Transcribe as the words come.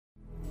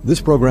This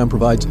program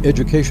provides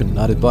education,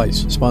 not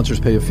advice.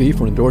 Sponsors pay a fee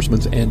for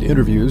endorsements and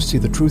interviews. See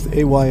the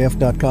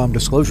truthayf.com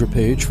disclosure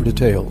page for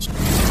details.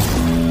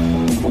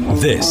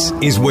 This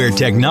is where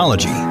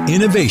technology,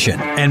 innovation,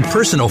 and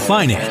personal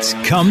finance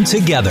come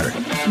together.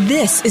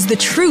 This is the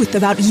truth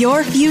about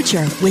your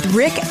future with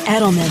Ric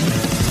Edelman.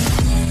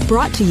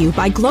 Brought to you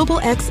by Global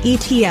X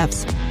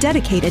ETFs,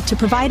 dedicated to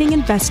providing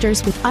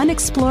investors with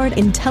unexplored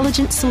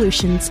intelligent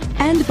solutions,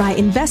 and by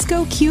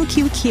Invesco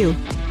QQQ.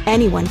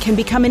 Anyone can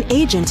become an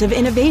agent of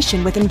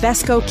innovation with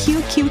Invesco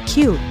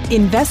QQQ.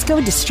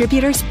 Invesco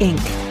Distributors, Inc.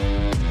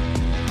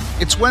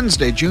 It's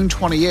Wednesday, June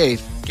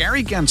 28th.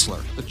 Gary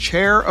Gensler, the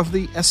chair of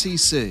the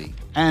SEC,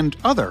 and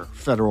other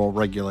federal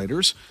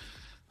regulators,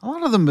 a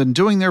lot of them have been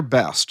doing their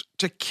best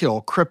to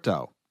kill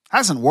crypto.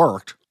 Hasn't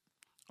worked.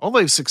 All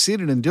they've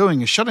succeeded in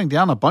doing is shutting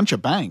down a bunch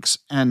of banks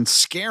and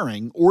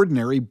scaring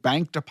ordinary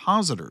bank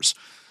depositors.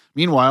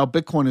 Meanwhile,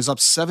 Bitcoin is up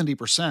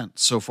 70%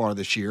 so far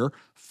this year,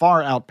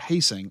 far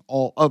outpacing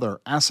all other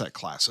asset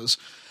classes.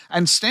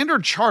 And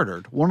Standard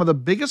Chartered, one of the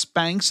biggest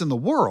banks in the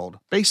world,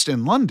 based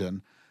in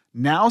London,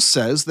 now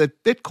says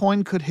that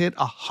Bitcoin could hit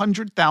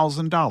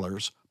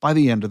 $100,000 by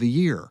the end of the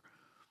year.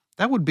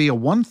 That would be a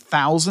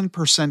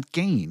 1,000%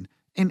 gain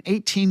in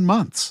 18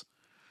 months.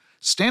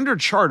 Standard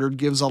Chartered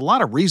gives a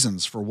lot of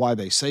reasons for why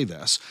they say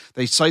this.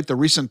 They cite the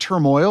recent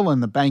turmoil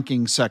in the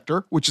banking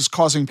sector, which is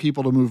causing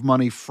people to move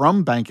money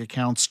from bank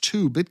accounts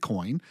to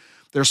Bitcoin.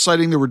 They're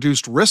citing the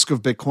reduced risk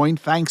of Bitcoin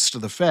thanks to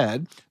the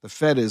Fed. The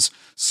Fed is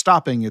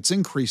stopping its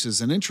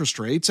increases in interest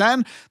rates,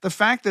 and the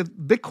fact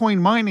that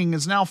Bitcoin mining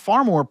is now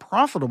far more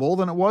profitable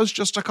than it was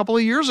just a couple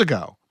of years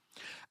ago.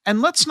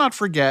 And let's not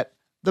forget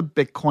the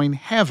Bitcoin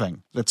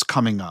halving that's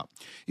coming up.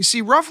 You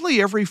see,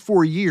 roughly every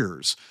 4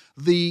 years,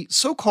 the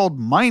so-called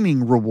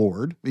mining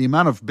reward, the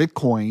amount of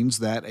Bitcoins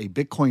that a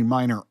Bitcoin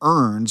miner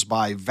earns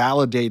by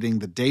validating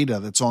the data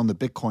that's on the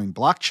Bitcoin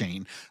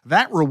blockchain,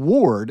 that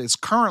reward is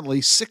currently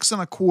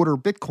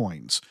 6.25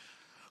 Bitcoins.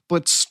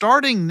 But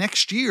starting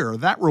next year,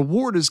 that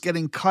reward is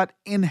getting cut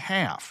in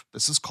half.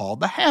 This is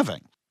called the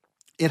halving.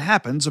 It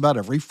happens about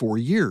every 4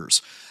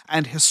 years.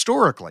 And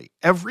historically,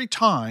 every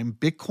time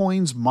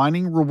Bitcoin's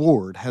mining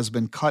reward has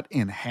been cut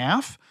in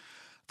half,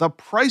 the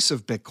price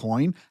of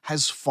Bitcoin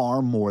has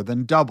far more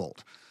than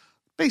doubled.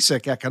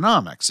 Basic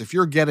economics. If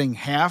you're getting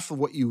half of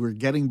what you were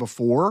getting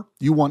before,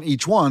 you want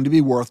each one to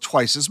be worth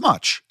twice as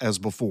much as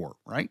before,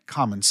 right?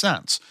 Common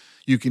sense.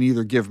 You can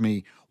either give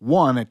me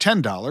one at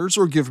 $10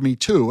 or give me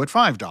two at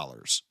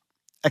 $5.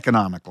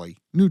 Economically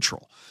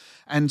neutral.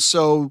 And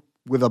so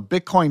with a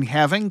Bitcoin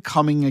halving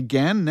coming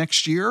again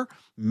next year,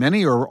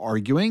 many are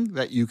arguing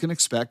that you can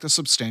expect a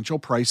substantial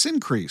price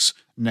increase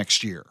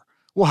next year.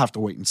 We'll have to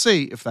wait and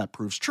see if that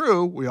proves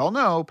true. We all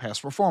know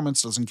past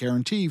performance doesn't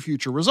guarantee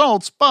future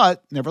results,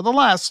 but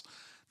nevertheless,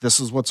 this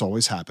is what's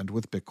always happened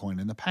with Bitcoin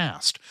in the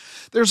past.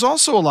 There's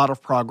also a lot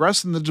of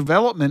progress in the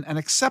development and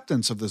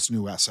acceptance of this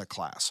new asset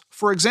class.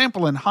 For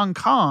example, in Hong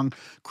Kong,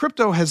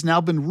 crypto has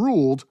now been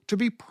ruled to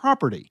be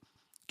property,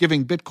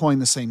 giving Bitcoin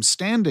the same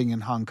standing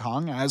in Hong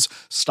Kong as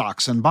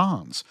stocks and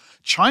bonds.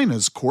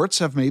 China's courts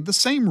have made the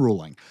same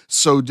ruling.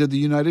 So did the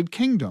United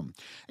Kingdom.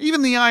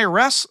 Even the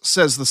IRS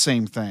says the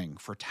same thing.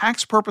 For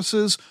tax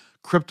purposes,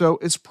 crypto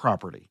is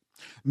property.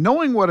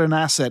 Knowing what an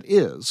asset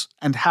is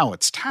and how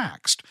it's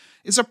taxed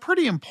is a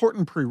pretty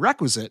important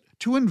prerequisite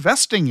to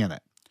investing in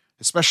it,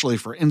 especially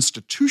for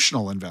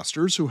institutional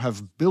investors who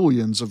have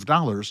billions of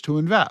dollars to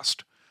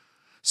invest.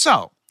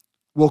 So,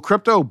 will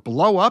crypto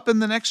blow up in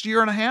the next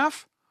year and a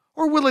half?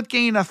 Or will it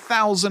gain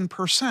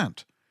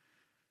 1,000%?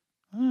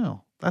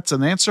 Well, that's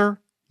an answer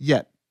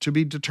yet to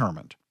be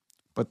determined.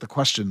 But the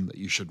question that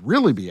you should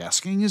really be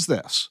asking is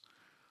this.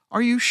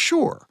 Are you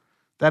sure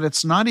that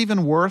it's not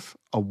even worth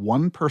a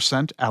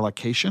 1%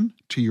 allocation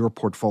to your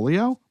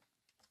portfolio?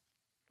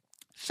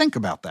 Think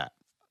about that.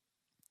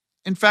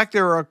 In fact,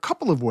 there are a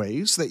couple of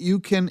ways that you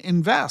can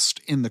invest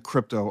in the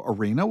crypto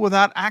arena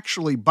without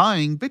actually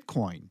buying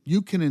Bitcoin.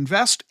 You can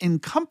invest in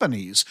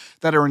companies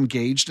that are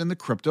engaged in the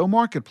crypto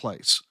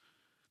marketplace.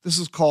 This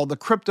is called the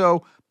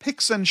crypto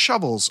picks and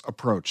shovels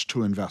approach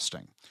to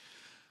investing.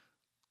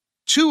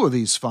 Two of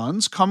these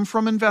funds come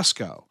from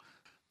Invesco.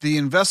 The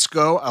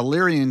Invesco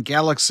Alerian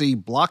Galaxy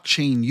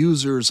Blockchain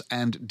Users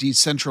and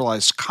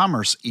Decentralized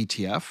Commerce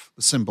ETF,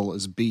 the symbol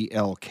is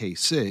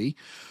BLKC.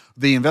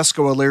 The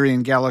Invesco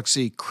Alerian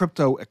Galaxy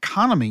Crypto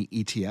Economy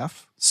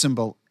ETF,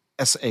 symbol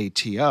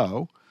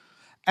SATO.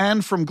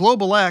 And from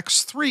Global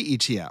X, 3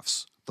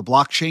 ETFs, the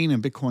Blockchain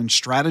and Bitcoin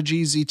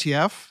Strategies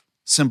ETF,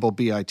 symbol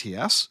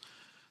BITS,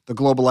 the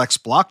Global X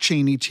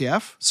Blockchain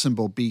ETF,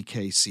 symbol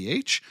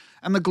BKCH,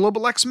 and the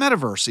Global X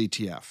Metaverse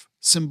ETF,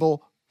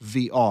 symbol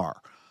VR.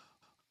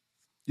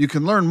 You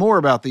can learn more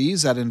about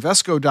these at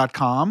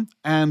Invesco.com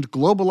and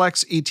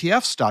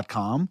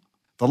GlobalXETFs.com.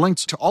 The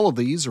links to all of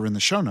these are in the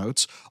show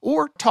notes,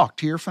 or talk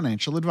to your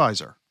financial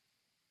advisor.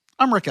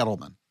 I'm Ric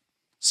Edelman.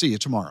 See you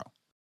tomorrow.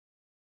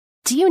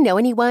 Do you know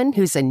anyone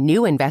who's a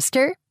new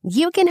investor?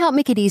 You can help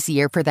make it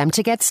easier for them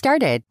to get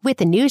started. With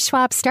the new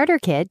Schwab Starter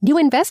Kit, new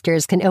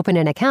investors can open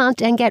an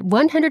account and get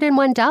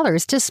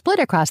 $101 to split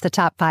across the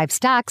top 5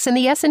 stocks in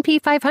the S&P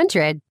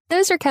 500.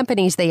 Those are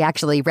companies they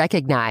actually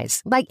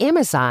recognize, like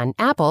Amazon,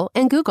 Apple,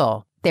 and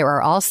Google. There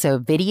are also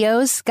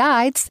videos,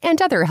 guides,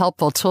 and other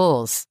helpful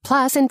tools,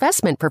 plus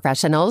investment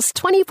professionals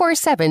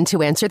 24/7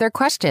 to answer their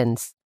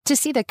questions. To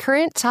see the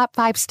current top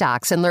 5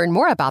 stocks and learn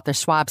more about the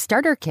Schwab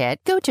Starter Kit,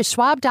 go to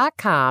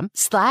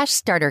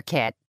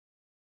schwab.com/starterkit.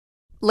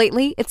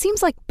 Lately, it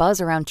seems like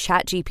buzz around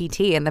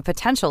ChatGPT and the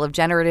potential of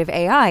generative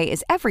AI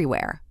is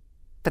everywhere.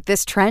 But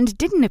this trend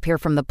didn't appear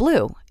from the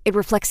blue. It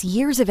reflects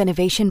years of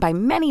innovation by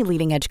many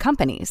leading-edge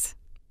companies.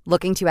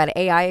 Looking to add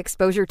AI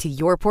exposure to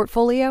your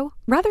portfolio?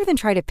 Rather than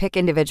try to pick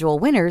individual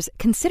winners,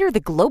 consider the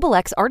Global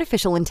X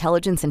Artificial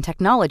Intelligence and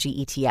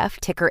Technology ETF,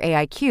 ticker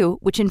AIQ,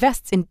 which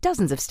invests in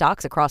dozens of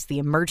stocks across the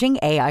emerging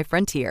AI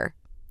frontier.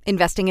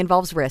 Investing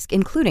involves risk,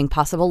 including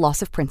possible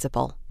loss of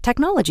principal.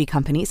 Technology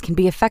companies can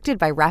be affected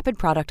by rapid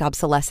product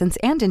obsolescence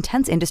and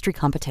intense industry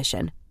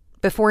competition.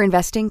 Before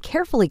investing,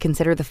 carefully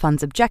consider the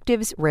fund's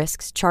objectives,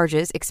 risks,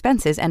 charges,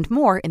 expenses, and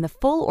more in the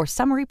full or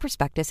summary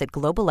prospectus at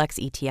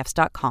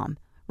globalxetfs.com.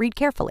 Read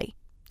carefully.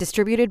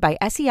 Distributed by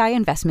SEI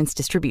Investments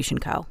Distribution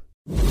Co.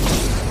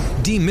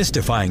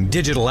 Demystifying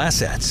digital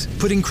assets,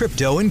 putting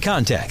crypto in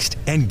context,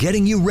 and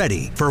getting you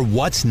ready for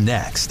what's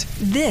next.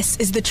 This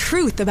is The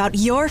Truth About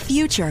Your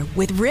Future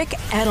with Rick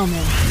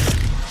Edelman.